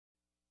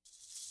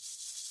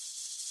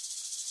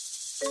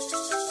The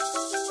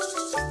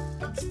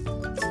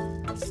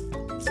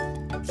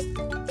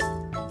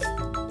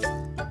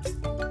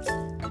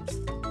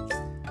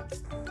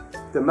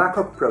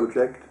MACOCC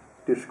project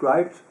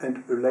describes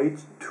and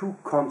relates two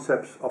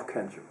concepts of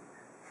cancer.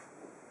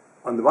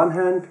 On the one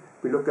hand,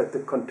 we look at the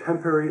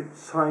contemporary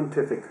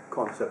scientific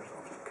concepts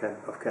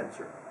of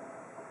cancer.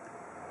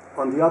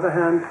 On the other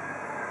hand,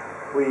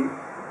 we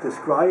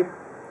describe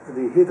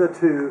the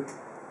hitherto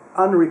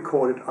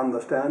unrecorded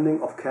understanding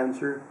of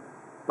cancer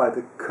by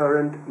the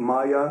current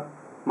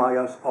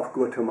Mayas of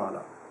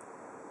Guatemala.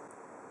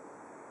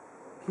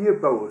 Here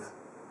both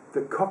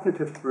the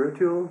cognitive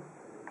spiritual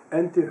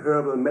and the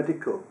herbal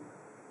medical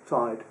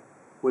side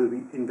will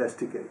be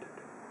investigated.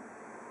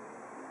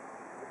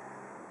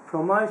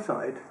 From my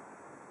side,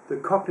 the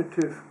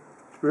cognitive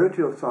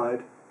spiritual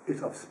side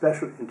is of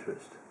special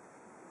interest.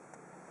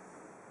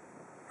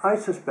 I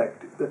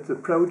suspect that the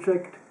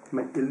project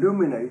may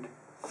illuminate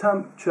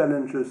some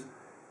challenges,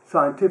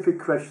 scientific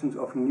questions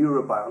of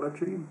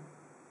neurobiology,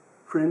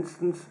 for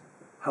instance,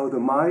 how the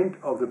mind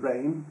of the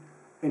brain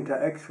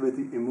interacts with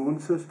the immune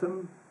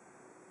system,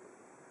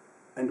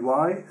 and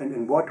why and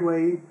in what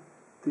way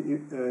the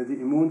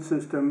immune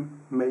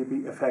system may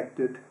be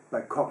affected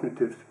by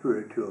cognitive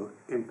spiritual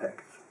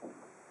impacts.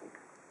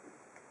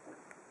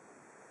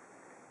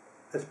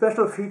 A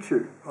special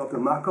feature of the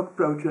MACOCC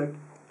project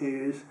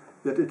is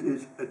that it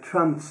is a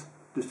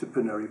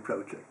transdisciplinary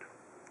project,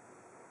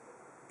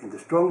 in the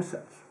strong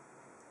sense.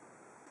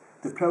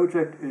 The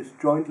project is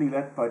jointly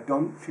led by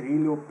Don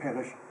Cirilo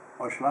Pérez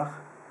Oslach,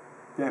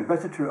 the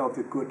ambassador of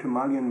the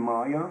Guatemalan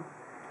Maya,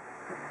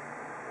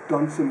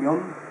 Don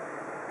Simeon,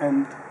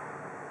 and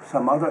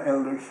some other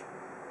elders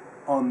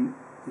on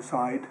the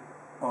side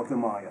of the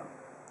Maya.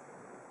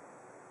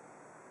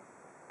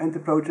 And the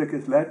project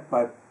is led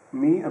by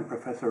me and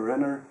Professor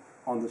Renner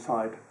on the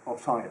side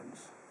of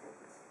science.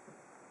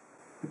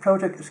 The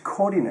project is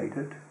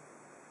coordinated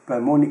by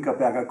Monica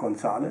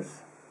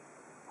Berger-Gonzalez,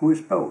 who is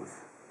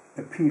both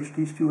a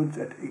PhD student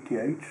at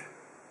ETH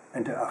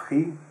and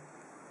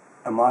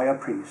a Maya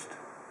priest.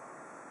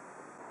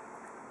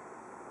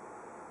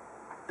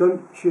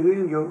 Don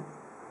Cirillo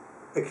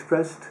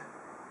expressed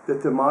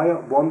that the Maya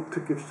want to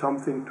give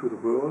something to the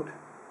world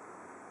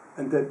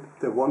and that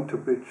they want to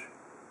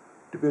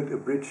build a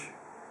bridge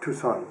to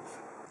science.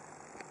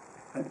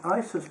 And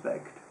I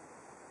suspect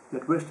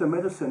that Western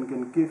medicine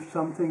can give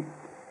something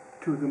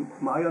to the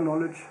Maya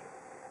knowledge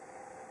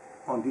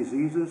on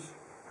diseases,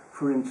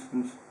 for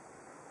instance,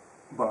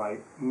 by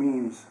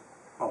means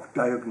of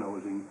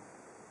diagnosing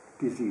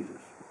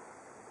diseases.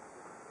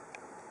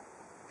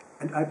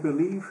 And I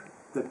believe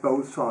that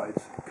both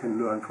sides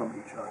can learn from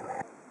each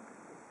other.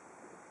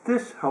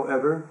 This,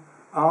 however,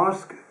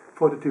 asks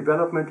for the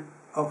development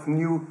of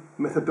new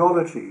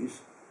methodologies,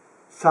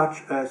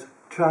 such as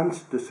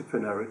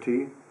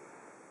transdisciplinarity,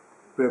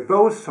 where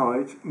both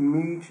sides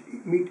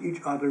meet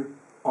each other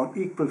on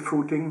equal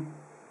footing,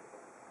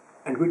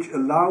 and which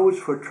allows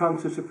for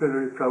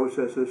transdisciplinary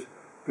processes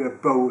where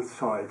both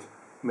sides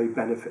may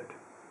benefit.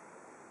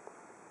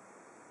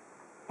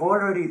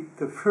 Already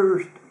the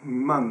first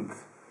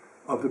month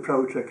of the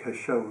project has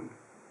shown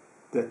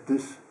that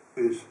this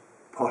is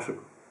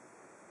possible.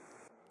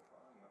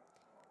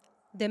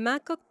 The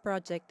MACOCC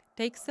project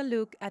takes a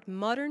look at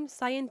modern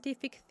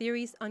scientific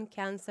theories on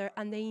cancer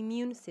and the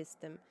immune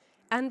system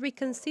and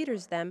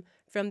reconsiders them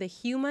from the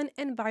human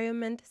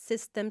environment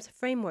systems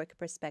framework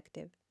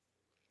perspective.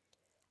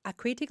 A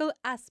critical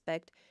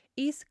aspect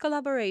is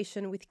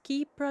collaboration with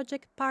key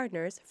project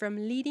partners from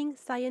leading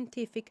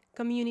scientific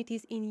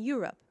communities in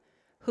Europe,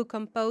 who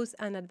compose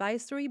an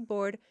advisory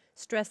board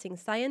stressing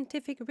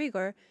scientific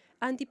rigor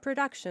and the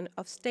production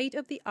of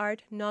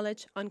state-of-the-art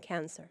knowledge on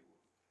cancer.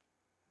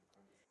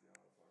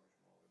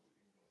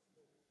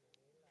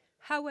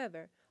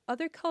 However,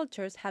 other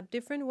cultures have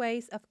different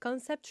ways of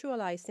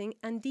conceptualizing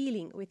and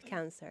dealing with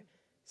cancer,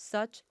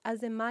 such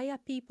as the Maya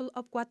people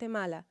of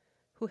Guatemala,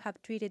 who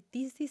have treated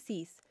this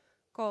disease,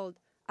 called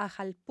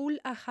Ajalpul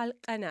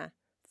Ajalcana,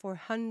 for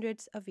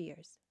hundreds of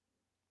years.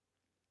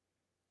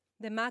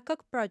 The MACOCC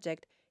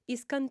project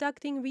is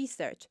conducting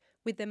research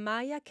with the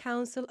Maya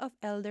Council of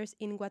Elders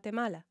in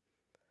Guatemala,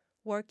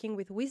 working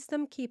with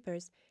wisdom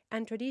keepers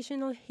and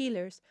traditional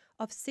healers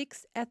of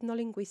 6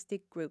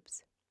 ethno-linguistic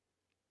groups.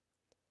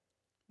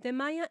 The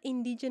Maya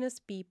indigenous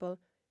people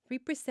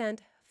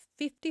represent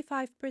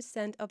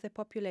 55% of the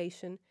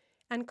population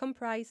and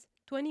comprise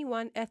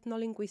 21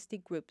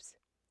 ethno-linguistic groups.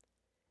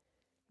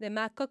 The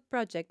MACOCC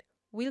project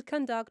will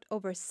conduct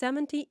over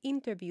 70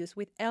 interviews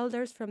with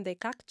elders from the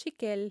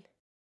Cachiquel,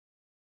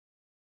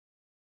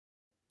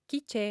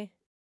 Quiché,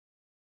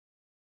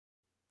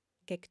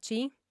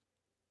 Quechí,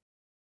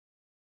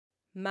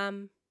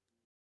 Mam,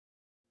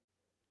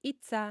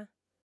 Itza,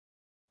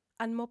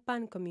 and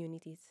Mopan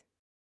communities.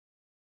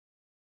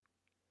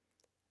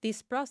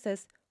 This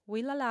process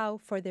will allow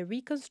for the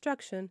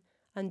reconstruction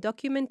and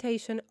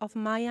documentation of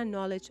Maya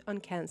knowledge on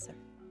cancer.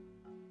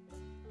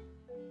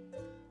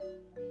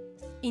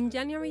 In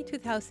January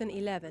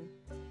 2011,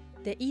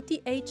 The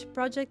ETH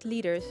project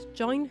leaders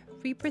joined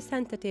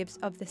representatives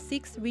of the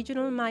 6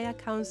 regional Maya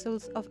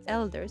councils of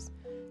elders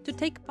to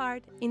take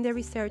part in the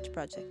research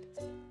project.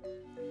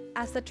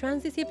 As the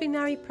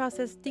transdisciplinary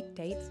process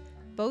dictates,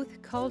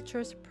 both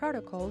cultures'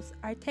 protocols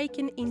are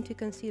taken into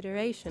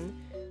consideration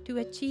to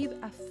achieve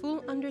a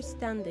full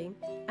understanding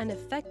and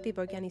effective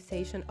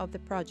organization of the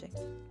project.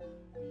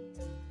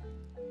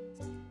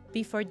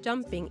 Before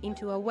jumping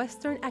into a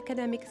Western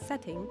academic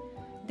setting,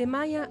 the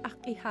Maya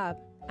Ahqihab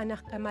and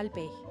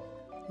Ahkamalpej,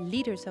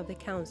 leaders of the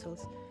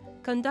councils,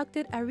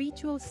 conducted a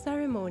ritual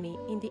ceremony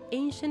in the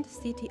ancient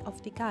city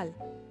of Tikal,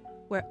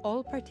 where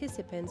all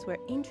participants were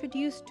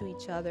introduced to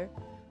each other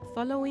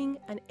following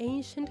an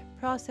ancient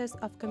process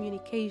of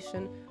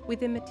communication with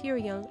the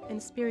material and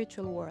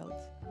spiritual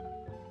worlds.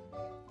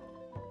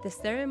 The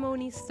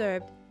ceremony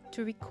served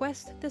to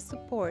request the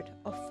support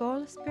of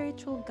all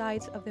spiritual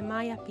guides of the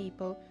Maya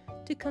people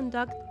to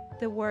conduct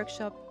the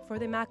workshop for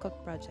the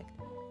MACOCC project,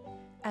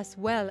 as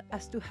well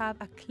as to have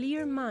a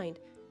clear mind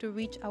to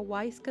reach a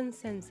wise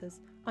consensus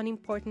on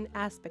important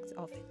aspects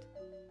of it.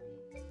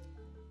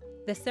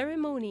 The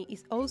ceremony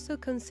is also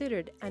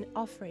considered an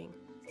offering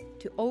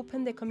to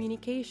open the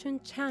communication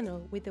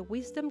channel with the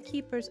wisdom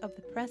keepers of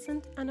the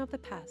present and of the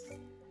past,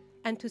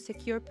 and to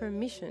secure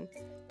permission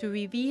to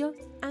reveal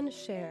and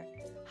share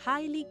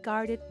highly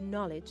guarded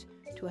knowledge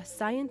to a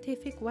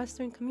scientific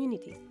Western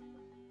community,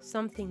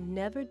 something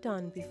never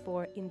done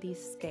before in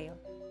this scale.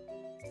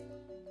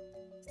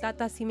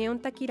 Tata Simeon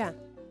Takira,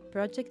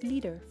 project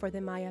leader for the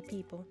Maya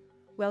people,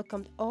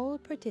 welcomed all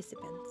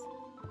participants.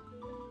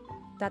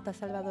 Tata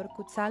Salvador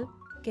Cutzal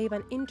gave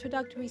an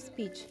introductory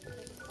speech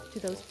to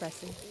those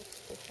present.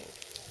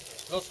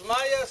 Los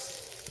mayas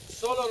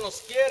solo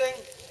nos quieren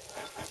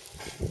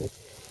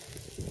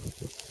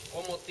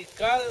como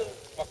Tikal,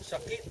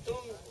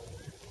 Paxaquitum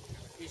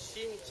y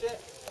Xinche.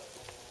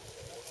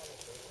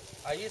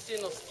 Allí sí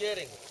nos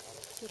quieren.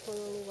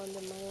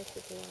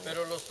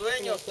 Pero los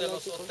dueños de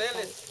los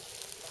hoteles,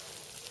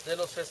 de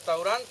los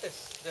restaurantes,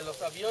 de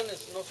los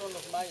aviones no son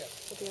los mayas.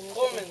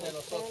 Comen de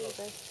nosotros.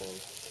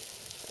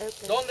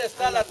 ¿Dónde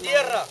está la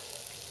tierra?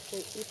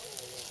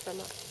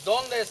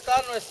 ¿Dónde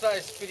está nuestra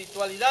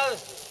espiritualidad?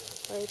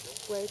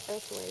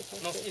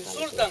 Nos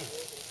insultan.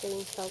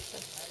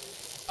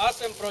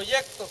 Hacen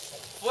proyectos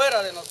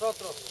fuera de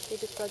nosotros.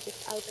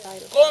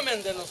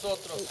 Comen de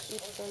nosotros.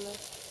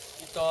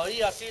 Y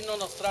todavía así no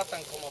nos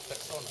tratan como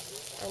personas.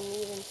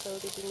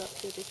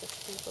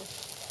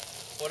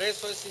 Por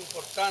eso es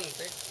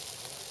importante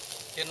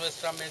que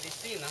nuestra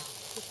medicina,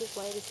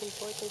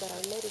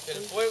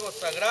 el fuego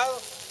sagrado,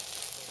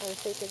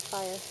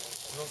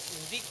 nos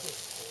indique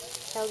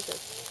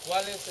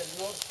cuál es el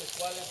norte,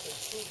 cuál es el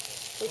sur,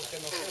 porque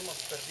nos hemos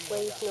perdido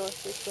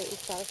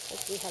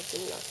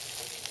ya.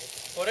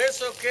 Por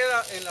eso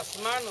queda en las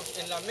manos,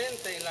 en la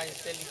mente, en la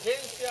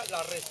inteligencia,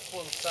 la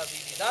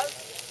responsabilidad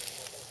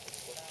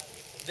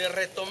de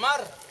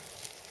retomar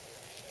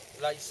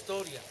la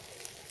historia.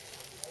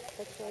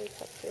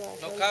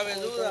 No cabe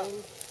duda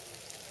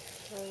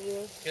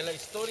que la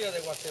historia de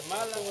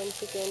Guatemala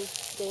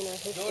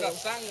llora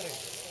sangre,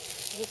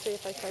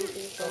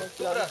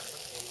 torturas,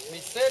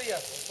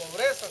 miserias,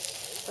 pobrezas,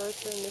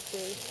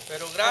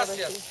 pero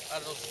gracias a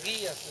los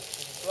guías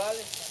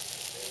espirituales,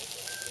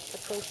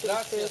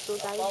 gracias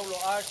a Pablo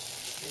Ash,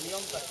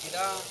 Simeón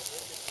Takirá,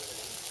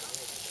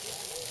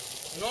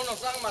 no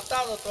nos han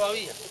matado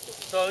todavía,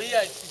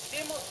 todavía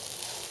existimos,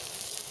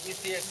 y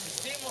si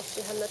existimos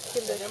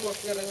tenemos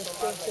que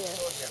retomar la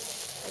historia.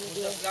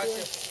 Muchas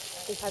gracias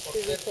por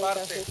ser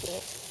parte.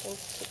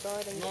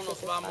 No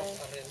nos vamos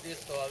a rendir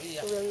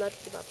todavía.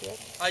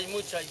 Hay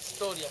mucha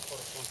historia por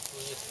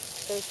construir.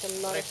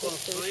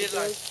 Reconstruir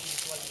la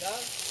espiritualidad,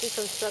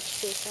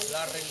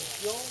 la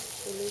religión,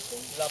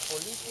 la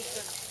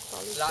política,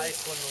 la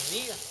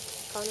economía,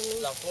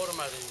 la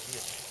forma de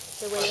vivir.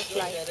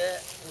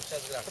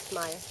 Muchas gracias.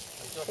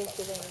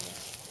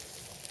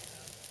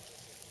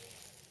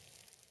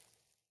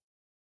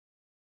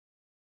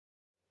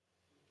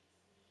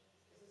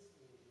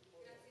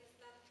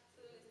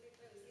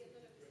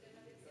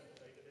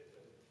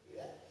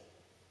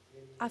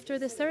 After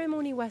the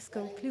ceremony was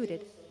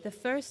concluded, the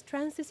first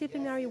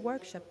transdisciplinary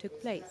workshop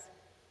took place,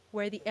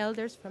 where the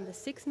elders from the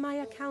 6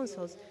 Maya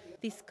councils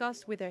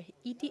discussed with their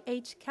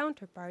ETH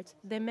counterparts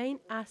the main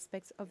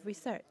aspects of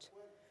research,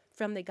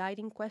 from the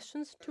guiding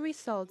questions to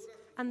results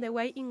and the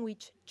way in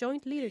which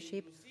joint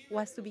leadership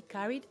was to be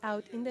carried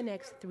out in the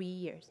next 3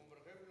 years.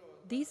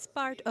 This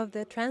part of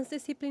the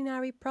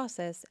transdisciplinary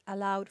process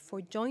allowed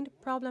for joint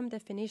problem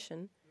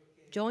definition,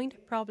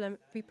 joint problem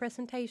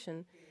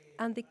representation,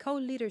 and the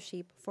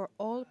co-leadership for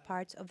all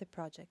parts of the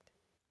project.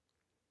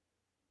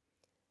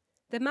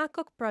 The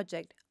MACOCC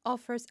project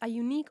offers a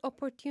unique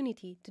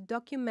opportunity to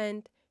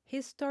document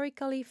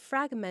historically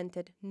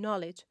fragmented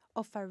knowledge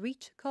of a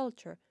rich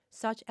culture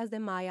such as the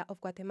Maya of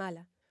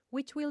Guatemala,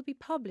 which will be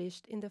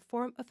published in the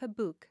form of a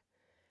book,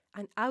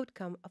 an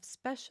outcome of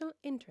special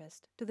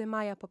interest to the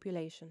Maya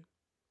population.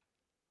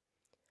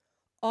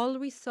 All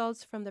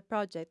results from the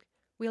project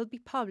will be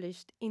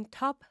published in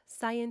top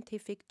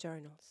scientific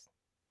journals.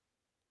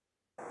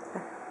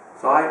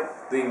 So I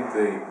think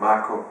the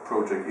MACOCC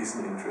project is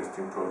an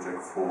interesting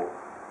project for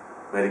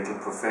medical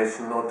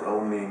profession, not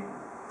only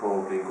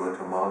probably in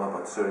Guatemala,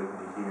 but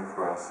certainly here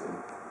for us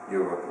in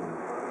Europe,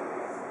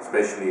 and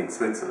especially in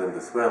Switzerland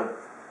as well.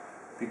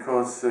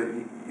 Because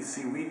you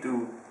see, we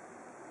do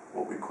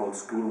what we call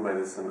school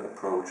medicine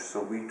approach,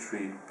 so we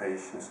treat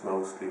patients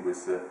mostly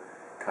with the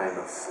kind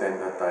of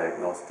standard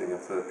diagnostic and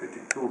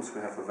therapeutic tools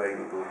we have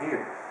available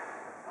here.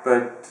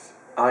 But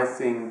I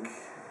think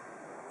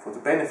for the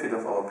benefit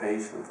of our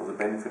patient, for the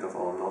benefit of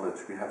our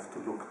knowledge, we have to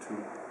look to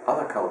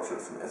other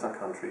cultures in other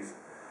countries,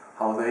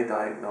 how they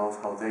diagnose,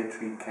 how they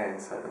treat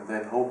cancer, and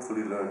then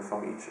hopefully learn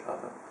from each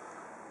other.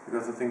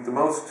 Because I think the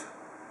most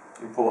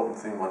important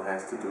thing one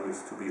has to do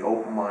is to be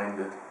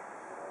open-minded,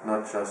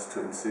 not just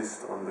to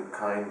insist on the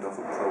kind of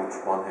approach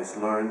one has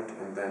learned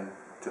and then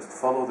just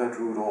follow that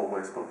route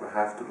always, but we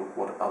have to look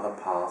what other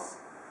paths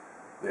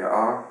there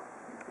are,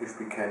 if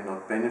we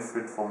cannot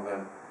benefit from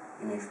them,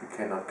 and if we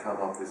cannot come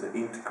up with an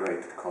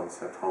integrated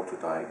concept how to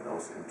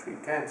diagnose and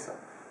treat cancer.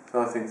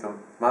 So I think the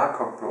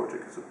MACOCC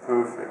project is a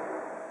perfect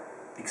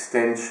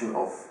extension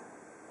of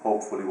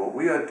hopefully what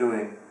we are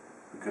doing.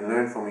 We can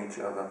learn from each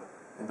other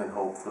and then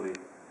hopefully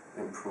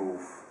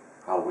improve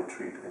how we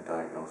treat and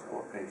diagnose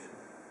our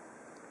patients.